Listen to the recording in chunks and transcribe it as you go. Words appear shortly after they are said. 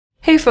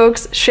Hey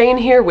folks, Shane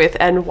here with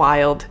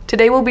Enwild.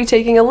 Today we'll be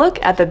taking a look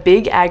at the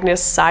Big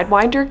Agnes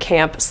Sidewinder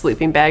Camp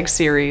Sleeping Bag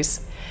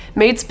series.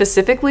 Made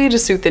specifically to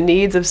suit the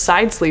needs of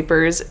side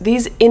sleepers,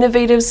 these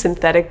innovative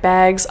synthetic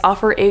bags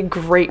offer a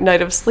great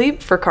night of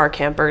sleep for car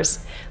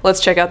campers.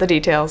 Let's check out the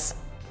details.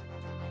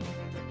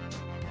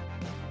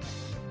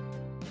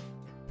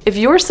 If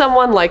you're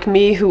someone like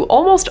me who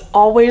almost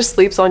always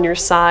sleeps on your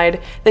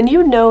side, then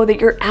you know that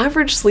your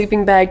average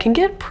sleeping bag can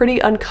get pretty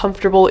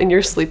uncomfortable in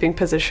your sleeping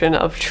position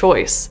of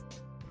choice.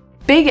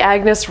 Big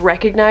Agnes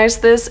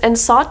recognized this and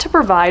sought to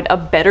provide a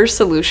better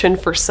solution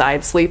for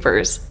side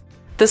sleepers.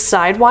 The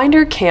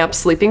Sidewinder Camp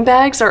sleeping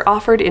bags are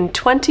offered in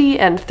 20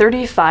 and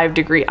 35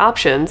 degree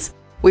options,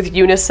 with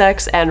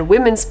unisex and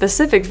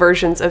women-specific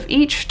versions of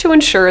each to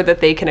ensure that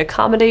they can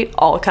accommodate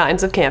all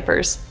kinds of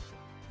campers.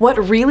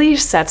 What really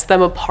sets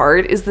them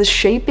apart is the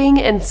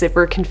shaping and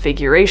zipper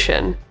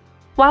configuration.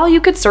 While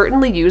you could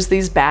certainly use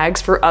these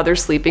bags for other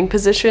sleeping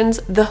positions,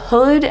 the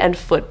hood and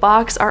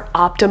footbox are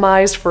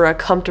optimized for a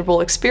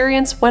comfortable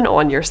experience when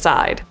on your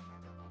side.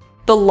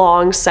 The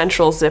long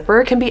central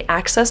zipper can be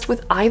accessed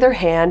with either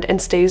hand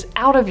and stays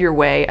out of your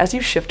way as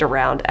you shift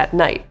around at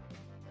night.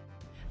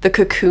 The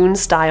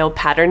cocoon-style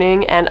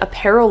patterning and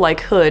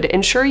apparel-like hood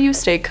ensure you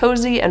stay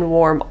cozy and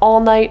warm all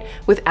night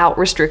without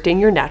restricting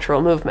your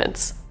natural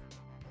movements.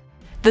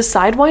 The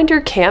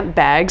Sidewinder Camp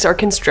bags are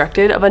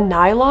constructed of a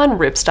nylon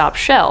ripstop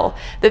shell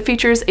that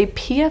features a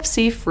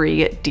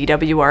PFC-free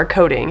DWR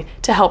coating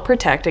to help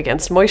protect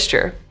against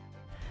moisture.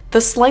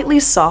 The slightly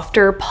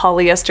softer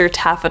polyester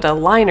taffeta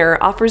liner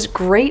offers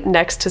great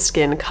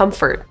next-to-skin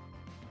comfort.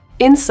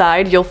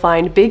 Inside, you'll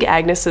find Big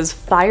Agnes's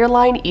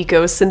Fireline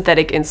Eco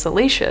synthetic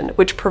insulation,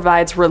 which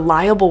provides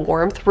reliable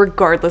warmth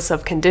regardless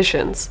of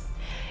conditions.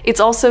 It's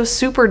also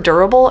super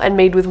durable and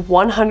made with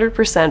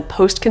 100%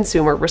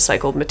 post-consumer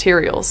recycled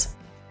materials.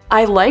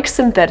 I like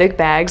synthetic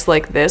bags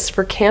like this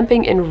for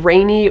camping in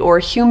rainy or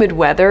humid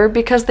weather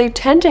because they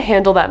tend to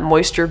handle that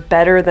moisture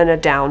better than a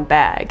down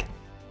bag.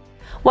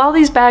 While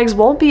these bags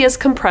won't be as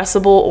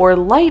compressible or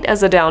light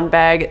as a down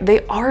bag,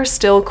 they are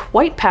still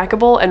quite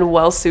packable and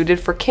well suited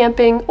for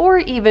camping or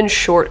even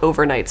short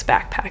overnights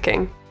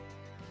backpacking.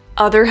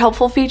 Other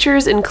helpful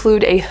features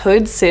include a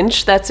hood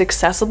cinch that's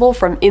accessible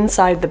from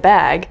inside the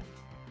bag,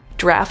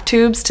 draft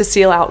tubes to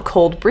seal out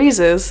cold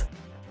breezes,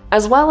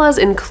 as well as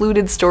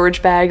included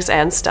storage bags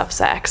and stuff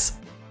sacks.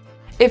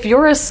 If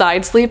you're a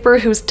side sleeper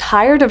who's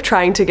tired of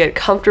trying to get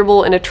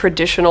comfortable in a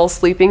traditional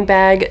sleeping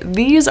bag,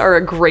 these are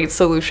a great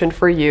solution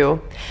for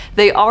you.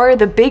 They are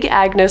the Big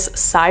Agnes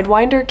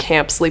Sidewinder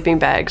Camp sleeping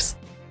bags.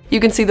 You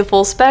can see the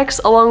full specs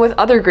along with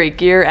other great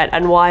gear at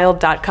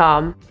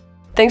enwild.com.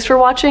 Thanks for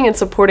watching and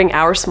supporting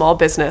our small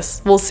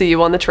business. We'll see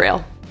you on the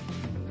trail.